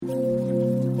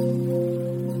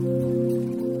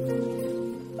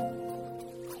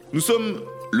Nous sommes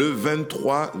le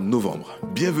 23 novembre.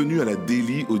 Bienvenue à la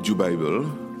Daily Audio Bible.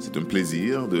 C'est un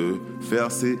plaisir de faire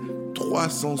ces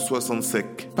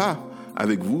 365 pas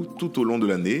avec vous tout au long de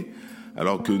l'année,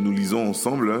 alors que nous lisons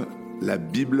ensemble la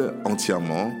Bible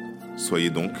entièrement. Soyez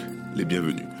donc les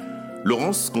bienvenus.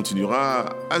 Laurence continuera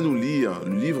à nous lire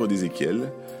le livre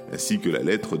d'Ézéchiel, ainsi que la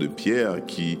lettre de Pierre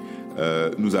qui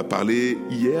nous a parlé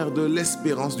hier de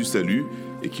l'espérance du salut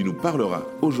et qui nous parlera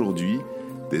aujourd'hui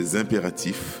des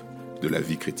impératifs de la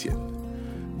vie chrétienne.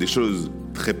 Des choses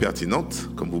très pertinentes,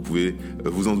 comme vous pouvez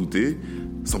vous en douter.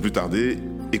 Sans plus tarder,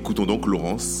 écoutons donc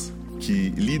Laurence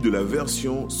qui lit de la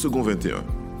version second 21.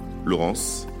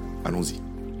 Laurence, allons-y.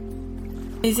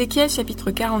 Ézéchiel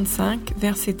chapitre 45,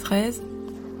 verset 13,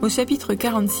 au chapitre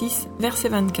 46, verset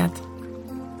 24.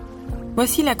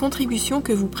 Voici la contribution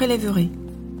que vous prélèverez.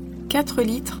 4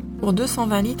 litres pour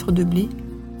 220 litres de blé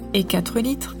et 4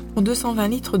 litres pour 220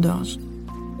 litres d'orge.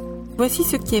 Voici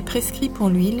ce qui est prescrit pour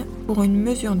l'huile, pour une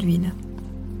mesure d'huile.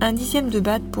 1 dixième de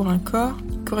batte pour un quart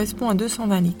qui correspond à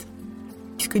 220 litres,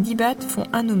 puisque 10 battes font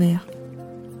 1 homère.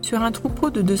 Sur un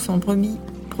troupeau de 200 brebis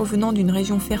provenant d'une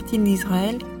région fertile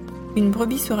d'Israël, une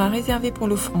brebis sera réservée pour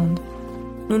l'offrande,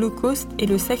 l'holocauste et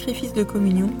le sacrifice de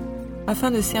communion, afin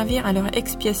de servir à leur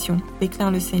expiation,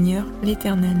 déclare le Seigneur,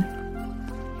 l'Éternel.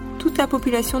 Toute la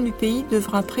population du pays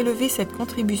devra prélever cette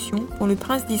contribution pour le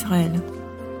prince d'Israël.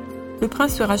 Le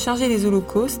prince sera chargé des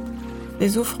holocaustes,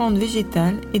 des offrandes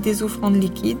végétales et des offrandes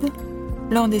liquides,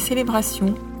 lors des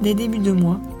célébrations, des débuts de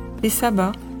mois, des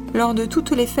sabbats, lors de toutes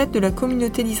les fêtes de la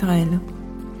communauté d'Israël.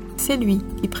 C'est lui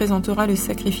qui présentera le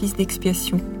sacrifice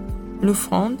d'expiation,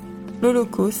 l'offrande,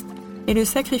 l'holocauste et le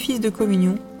sacrifice de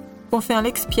communion pour faire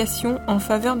l'expiation en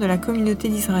faveur de la communauté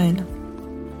d'Israël.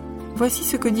 Voici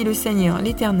ce que dit le Seigneur,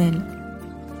 l'Éternel.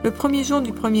 Le premier jour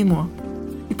du premier mois,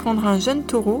 tu prendras un jeune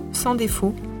taureau sans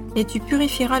défaut et tu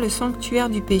purifieras le sanctuaire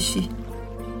du péché.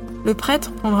 Le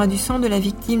prêtre prendra du sang de la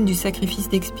victime du sacrifice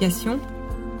d'expiation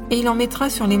et il en mettra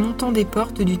sur les montants des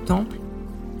portes du temple,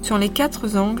 sur les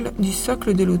 4 angles du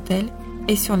socle de l'autel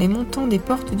et sur les montants des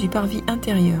portes du parvis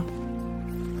intérieur.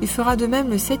 Il fera de même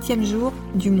le 7e jour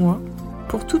du mois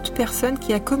pour toute personne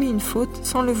qui a commis une faute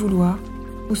sans le vouloir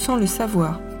ou sans le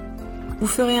savoir. Vous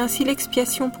ferez ainsi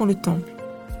l'expiation pour le temple.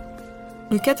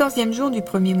 Le 14e jour du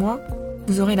premier mois,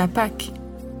 vous aurez la Pâque.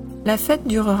 La fête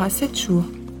durera 7 jours,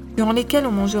 durant lesquels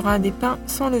on mangera des pains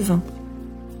sans levain.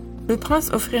 Le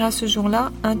prince offrira ce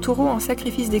jour-là un taureau en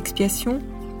sacrifice d'expiation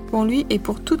pour lui et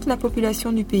pour toute la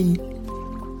population du pays.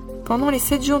 Pendant les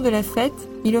 7 jours de la fête,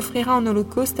 il offrira en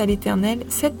holocauste à l'Éternel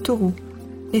 7 taureaux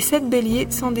et 7 béliers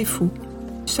sans défaut,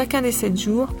 chacun des 7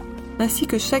 jours, ainsi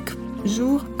que chaque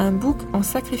jour un bouc en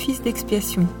sacrifice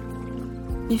d'expiation.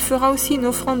 Il fera aussi une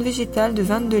offrande végétale de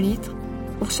 22 litres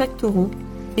pour chaque taureau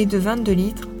et de 22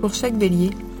 litres pour chaque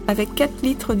bélier, avec 4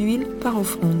 litres d'huile par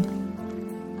offrande.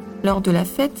 Lors de la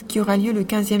fête qui aura lieu le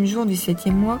 15e jour du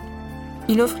 7e mois,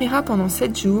 il offrira pendant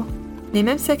 7 jours les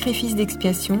mêmes sacrifices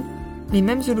d'expiation, les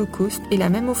mêmes holocaustes et la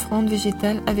même offrande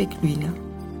végétale avec l'huile.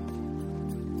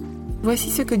 Voici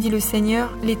ce que dit le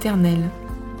Seigneur, l'Éternel.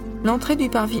 L'entrée du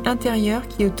parvis intérieur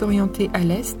qui est orientée à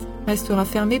l'est restera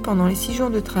fermée pendant les 6 jours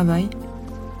de travail,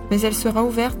 mais elle sera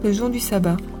ouverte le jour du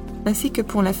sabbat, ainsi que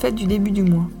pour la fête du début du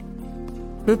mois.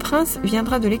 Le prince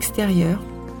viendra de l'extérieur,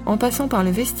 en passant par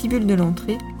le vestibule de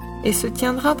l'entrée, et se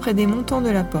tiendra près des montants de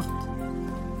la porte.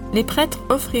 Les prêtres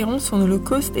offriront son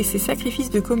holocauste et ses sacrifices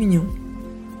de communion.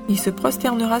 Il se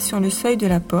prosternera sur le seuil de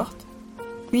la porte,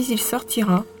 puis il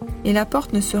sortira, et la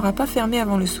porte ne sera pas fermée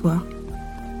avant le soir.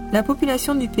 La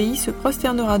population du pays se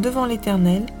prosternera devant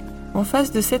l'Éternel, en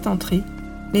face de cette entrée,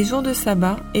 les jours de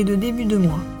sabbat et de début de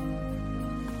mois.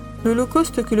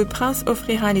 L'holocauste que le prince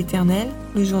offrira à l'Éternel,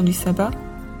 le jour du sabbat,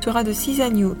 sera de 6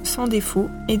 agneaux sans défaut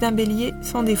et d'un bélier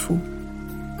sans défaut.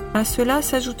 À cela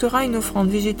s'ajoutera une offrande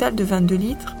végétale de 22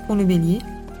 litres pour le bélier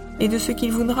et de ce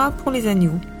qu'il voudra pour les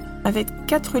agneaux, avec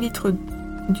 4 litres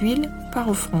d'huile par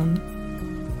offrande.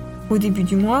 Au début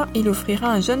du mois, il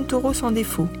offrira un jeune taureau sans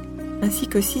défaut, ainsi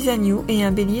que 6 agneaux et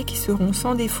un bélier qui seront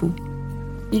sans défaut.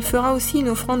 Il fera aussi une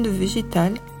offrande de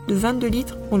végétale de 22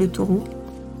 litres pour le taureau,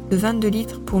 de 22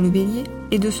 litres pour le bélier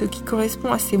et de ce qui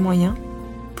correspond à ses moyens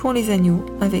pour les agneaux,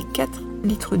 avec 4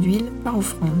 litres d'huile par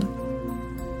offrande.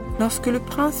 Lorsque le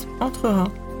prince entrera,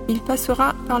 il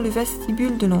passera par le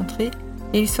vestibule de l'entrée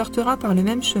et il sortira par le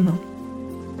même chemin.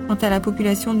 Quant à la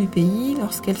population du pays,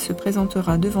 lorsqu'elle se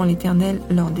présentera devant l'Éternel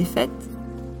lors des fêtes,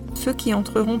 ceux qui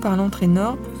entreront par l'entrée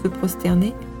nord pour se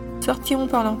prosterner sortiront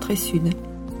par l'entrée sud,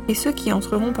 et ceux qui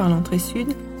entreront par l'entrée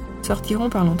sud sortiront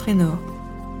par l'entrée nord.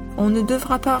 On ne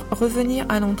devra pas revenir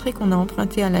à l'entrée qu'on a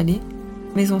empruntée à l'aller,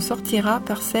 mais on sortira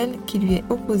par celle qui lui est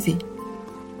opposée.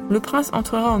 Le prince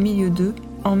entrera au milieu d'eux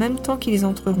en même temps qu'ils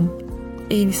entreront,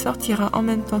 et il sortira en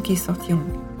même temps qu'ils sortiront.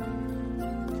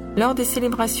 Lors des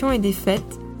célébrations et des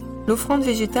fêtes, l'offrande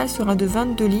végétale sera de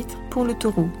 22 litres pour le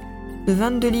taureau, de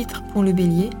 22 litres pour le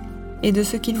bélier, et de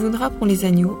ce qu'il voudra pour les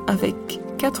agneaux, avec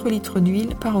 4 litres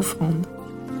d'huile par offrande.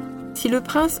 Si le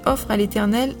prince offre à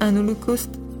l'Éternel un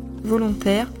holocauste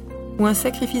volontaire ou un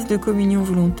sacrifice de communion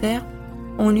volontaire,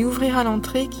 on lui ouvrira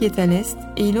l'entrée qui est à l'est,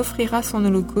 et il offrira son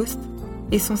holocauste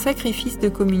et son sacrifice de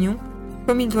communion,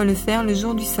 comme il doit le faire le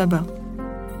jour du sabbat.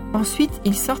 Ensuite,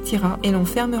 il sortira et l'on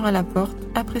fermera la porte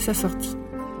après sa sortie.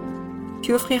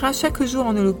 Tu offriras chaque jour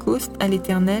en holocauste à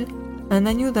l'Éternel un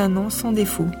agneau d'un an sans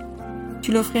défaut.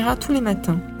 Tu l'offriras tous les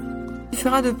matins. Tu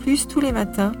feras de plus tous les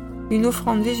matins une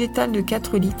offrande végétale de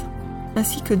 4 litres,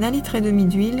 ainsi que d'1,5 litre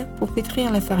d'huile pour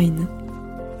pétrir la farine.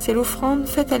 C'est l'offrande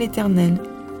faite à l'Éternel,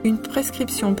 une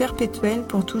prescription perpétuelle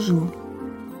pour toujours.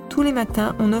 Tous les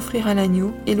matins, on offrira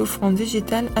l'agneau et l'offrande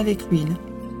végétale avec l'huile,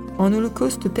 en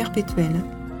holocauste perpétuel.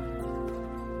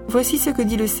 Voici ce que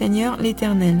dit le Seigneur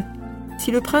l'Éternel.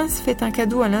 Si le prince fait un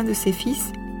cadeau à l'un de ses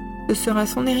fils, ce sera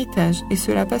son héritage et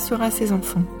cela passera à ses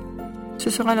enfants. Ce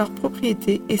sera leur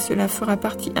propriété et cela fera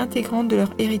partie intégrante de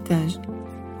leur héritage.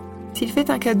 S'il fait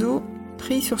un cadeau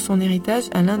pris sur son héritage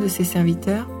à l'un de ses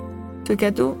serviteurs, ce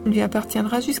cadeau lui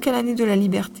appartiendra jusqu'à l'année de la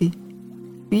liberté.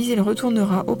 Puis il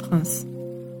retournera au prince.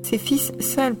 Ses fils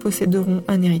seuls posséderont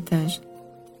un héritage.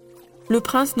 Le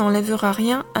prince n'enlèvera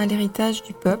rien à l'héritage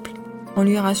du peuple en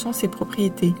lui arrachant ses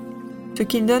propriétés. Ce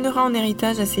qu'il donnera en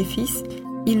héritage à ses fils,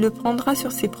 il le prendra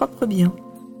sur ses propres biens,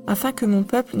 afin que mon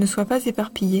peuple ne soit pas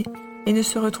éparpillé et ne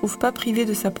se retrouve pas privé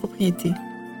de sa propriété.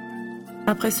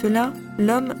 Après cela,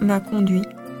 l'homme m'a conduit,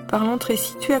 par l'entrée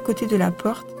située à côté de la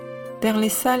porte, vers les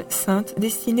salles saintes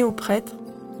destinées aux prêtres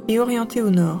et orientées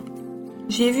au nord.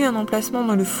 J'y ai vu un emplacement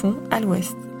dans le fond, à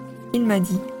l'ouest. Il m'a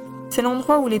dit, c'est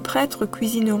l'endroit où les prêtres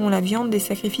cuisineront la viande des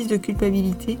sacrifices de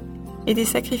culpabilité et des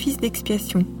sacrifices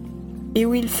d'expiation, et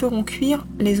où ils feront cuire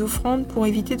les offrandes pour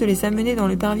éviter de les amener dans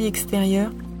le parvis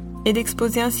extérieur et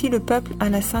d'exposer ainsi le peuple à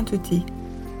la sainteté.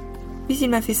 Puis il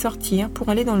m'a fait sortir pour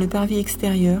aller dans le parvis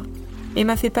extérieur et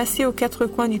m'a fait passer aux 4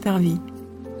 coins du parvis.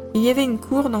 Il y avait une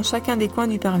cour dans chacun des coins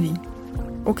du parvis.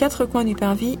 Aux 4 coins du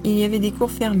parvis, il y avait des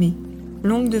cours fermées,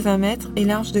 longues de 20 mètres et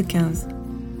larges de 15.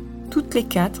 Toutes les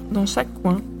 4, dans chaque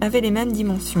coin, avaient les mêmes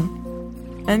dimensions.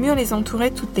 Un mur les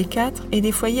entourait toutes les 4 et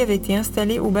des foyers avaient été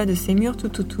installés au bas de ces murs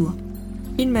tout autour.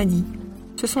 Il m'a dit,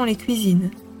 ce sont les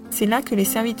cuisines. C'est là que les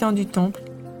serviteurs du temple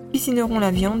cuisineront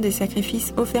la viande des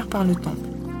sacrifices offerts par le temple.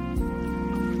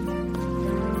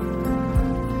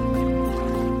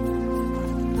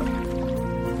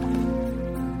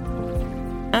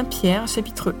 Pierre,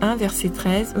 chapitre 1, verset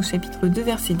 13 au chapitre 2,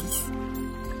 verset 10.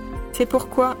 C'est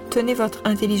pourquoi tenez votre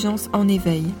intelligence en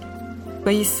éveil.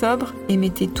 Soyez sobre et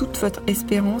mettez toute votre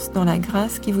espérance dans la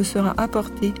grâce qui vous sera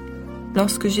apportée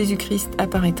lorsque Jésus-Christ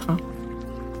apparaîtra.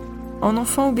 En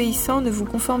enfant obéissant, ne vous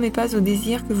conformez pas aux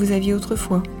désirs que vous aviez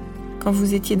autrefois, quand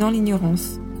vous étiez dans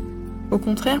l'ignorance. Au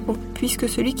contraire, puisque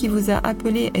celui qui vous a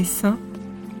appelé est saint,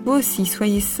 vous aussi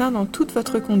soyez saints dans toute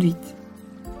votre conduite.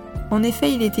 En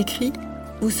effet, il est écrit,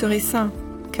 vous serez saints,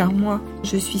 car moi,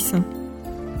 je suis saint.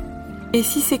 Et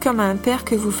si c'est comme à un père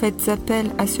que vous faites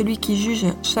appel à celui qui juge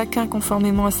chacun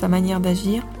conformément à sa manière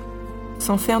d'agir,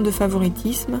 sans faire de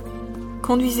favoritisme,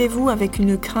 conduisez-vous avec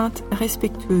une crainte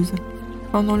respectueuse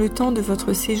pendant le temps de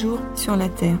votre séjour sur la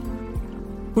terre.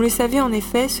 Vous le savez en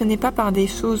effet, ce n'est pas par des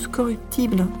choses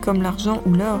corruptibles comme l'argent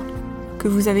ou l'or que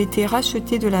vous avez été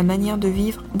rachetés de la manière de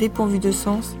vivre dépourvue de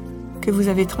sens que vous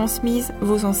avez transmise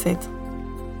vos ancêtres,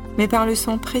 mais par le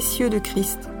sang précieux de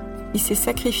Christ, qui s'est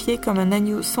sacrifié comme un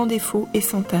agneau sans défaut et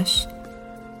sans tache.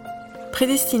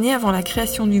 Prédestiné avant la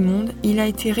création du monde, il a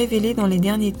été révélé dans les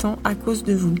derniers temps à cause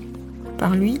de vous.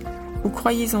 Par lui, vous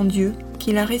croyez en Dieu,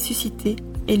 qui l'a ressuscité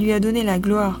et lui a donné la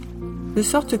gloire, de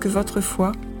sorte que votre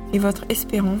foi et votre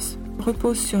espérance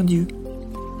reposent sur Dieu.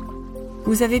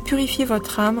 Vous avez purifié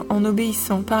votre âme en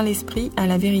obéissant par l'Esprit à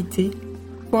la vérité,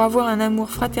 pour avoir un amour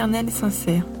fraternel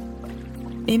sincère.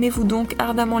 Aimez-vous donc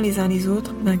ardemment les uns les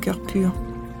autres d'un cœur pur.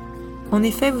 En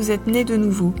effet, vous êtes nés de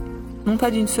nouveau, non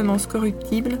pas d'une semence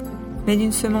corruptible, mais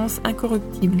d'une semence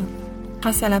incorruptible,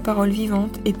 grâce à la parole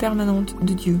vivante et permanente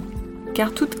de Dieu.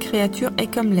 Car toute créature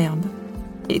est comme l'herbe,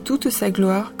 et toute sa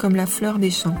gloire comme la fleur des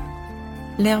champs.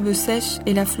 L'herbe sèche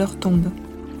et la fleur tombe,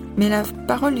 mais la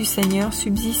parole du Seigneur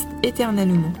subsiste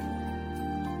éternellement.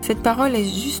 Cette parole est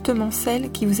justement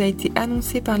celle qui vous a été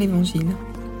annoncée par l'Évangile.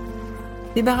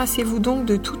 Débarrassez-vous donc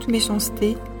de toute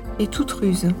méchanceté et toute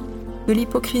ruse, de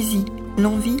l'hypocrisie,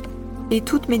 l'envie et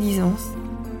toute médisance,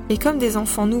 et comme des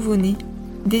enfants nouveau-nés,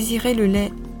 désirez le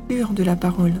lait pur de la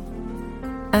parole.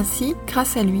 Ainsi,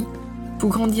 grâce à lui, vous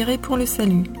grandirez pour le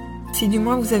salut, si du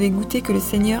moins vous avez goûté que le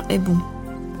Seigneur est bon.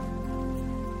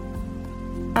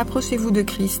 Approchez-vous de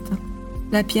Christ,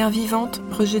 la pierre vivante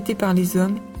rejetée par les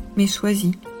hommes, mais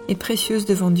choisie et précieuse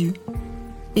devant Dieu.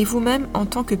 Et vous-même, en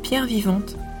tant que pierre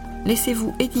vivante,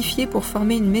 laissez-vous édifier pour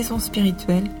former une maison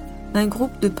spirituelle, un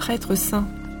groupe de prêtres saints,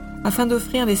 afin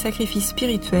d'offrir des sacrifices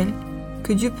spirituels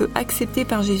que Dieu peut accepter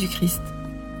par Jésus-Christ.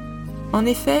 En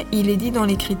effet, il est dit dans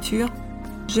l'Écriture,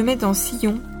 « Je mets dans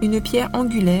Sion une pierre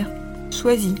angulaire,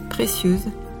 choisie, précieuse.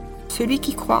 Celui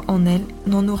qui croit en elle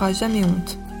n'en aura jamais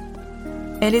honte. »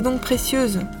 Elle est donc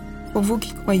précieuse pour vous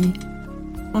qui croyez.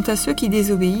 Quant à ceux qui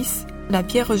désobéissent, la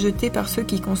pierre rejetée par ceux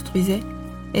qui construisaient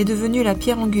est devenue la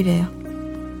pierre angulaire.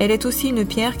 Elle est aussi une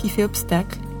pierre qui fait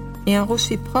obstacle et un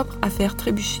rocher propre à faire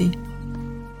trébucher.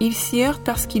 Ils s'y heurtent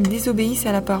parce qu'ils désobéissent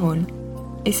à la parole,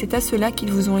 et c'est à cela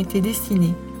qu'ils vous ont été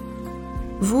destinés.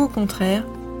 Vous, au contraire,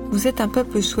 vous êtes un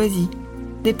peuple choisi,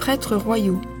 des prêtres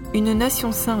royaux, une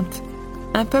nation sainte,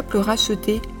 un peuple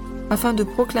racheté, afin de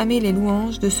proclamer les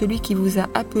louanges de celui qui vous a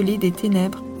appelés des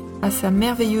ténèbres à sa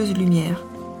merveilleuse lumière.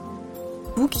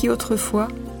 Vous qui autrefois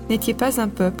n'étiez pas un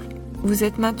peuple, vous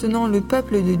êtes maintenant le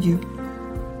peuple de Dieu.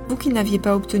 Vous qui n'aviez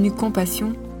pas obtenu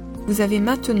compassion, vous avez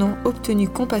maintenant obtenu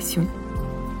compassion.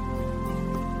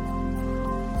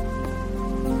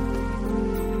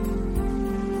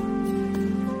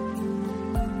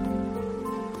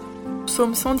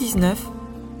 Psaume 119,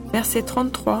 verset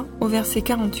 33 au verset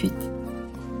 48.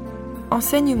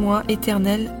 Enseigne-moi,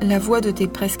 Éternel, la voie de tes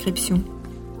prescriptions,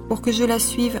 pour que je la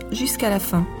suive jusqu'à la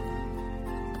fin.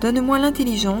 Donne-moi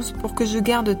l'intelligence pour que je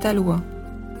garde ta loi,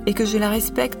 et que je la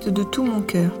respecte de tout mon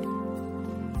cœur.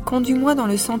 Conduis-moi dans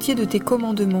le sentier de tes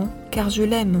commandements, car je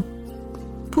l'aime.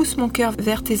 Pousse mon cœur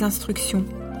vers tes instructions,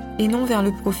 et non vers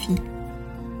le profit.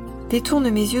 Détourne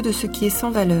mes yeux de ce qui est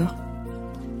sans valeur.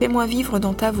 Fais-moi vivre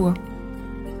dans ta voie.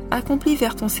 Accomplis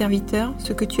vers ton serviteur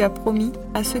ce que tu as promis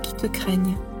à ceux qui te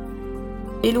craignent.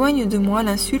 Éloigne de moi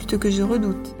l'insulte que je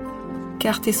redoute,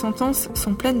 car tes sentences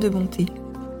sont pleines de bonté.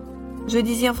 Je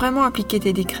désire vraiment appliquer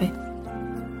tes décrets.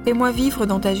 Fais-moi vivre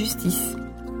dans ta justice.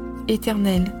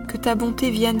 Éternel, que ta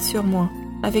bonté vienne sur moi,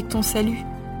 avec ton salut,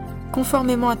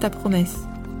 conformément à ta promesse.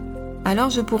 Alors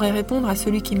je pourrai répondre à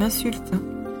celui qui m'insulte,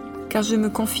 car je me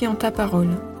confie en ta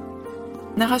parole.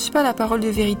 N'arrache pas la parole de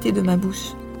vérité de ma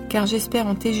bouche, car j'espère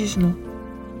en tes jugements.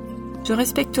 Je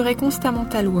respecterai constamment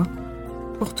ta loi,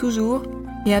 pour toujours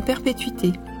et à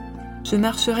perpétuité. Je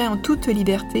marcherai en toute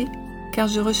liberté, car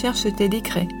je recherche tes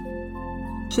décrets.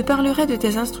 Je parlerai de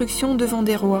tes instructions devant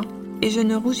des rois, et je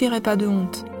ne rougirai pas de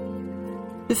honte.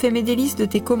 Je fais mes délices de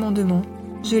tes commandements,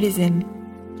 je les aime.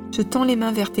 Je tends les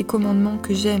mains vers tes commandements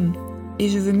que j'aime, et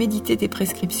je veux méditer tes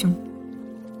prescriptions.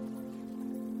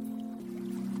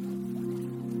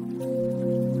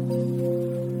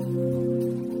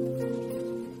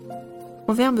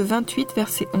 Proverbe 28,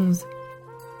 verset 11.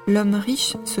 L'homme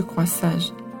riche se croit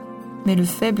sage, mais le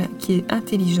faible qui est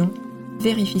intelligent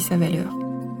vérifie sa valeur.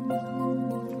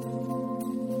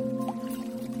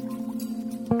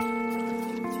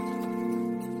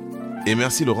 Et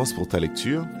merci Laurence pour ta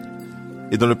lecture.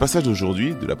 Et dans le passage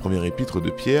d'aujourd'hui, de la première épître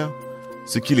de Pierre,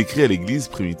 ce qu'il écrit à l'église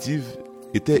primitive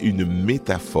était une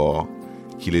métaphore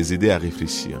qui les aidait à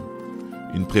réfléchir.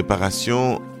 Une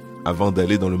préparation avant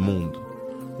d'aller dans le monde.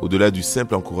 Au-delà du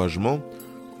simple encouragement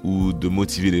ou de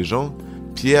motiver les gens,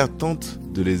 Pierre tente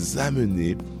de les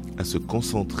amener à se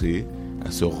concentrer,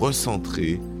 à se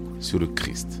recentrer sur le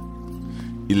Christ.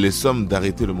 Il les somme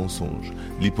d'arrêter le mensonge,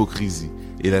 l'hypocrisie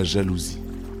et la jalousie.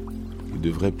 Ils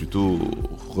devraient plutôt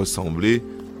ressembler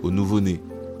au nouveau-né,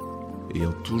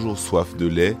 ayant toujours soif de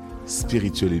lait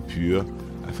spirituel et pur,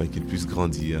 afin qu'ils puissent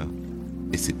grandir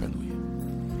et s'épanouir.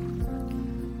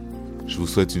 Je vous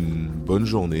souhaite une bonne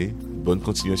journée, une bonne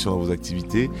continuation dans vos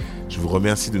activités. Je vous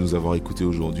remercie de nous avoir écoutés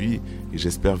aujourd'hui et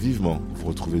j'espère vivement vous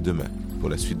retrouver demain pour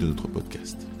la suite de notre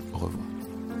podcast. Au revoir.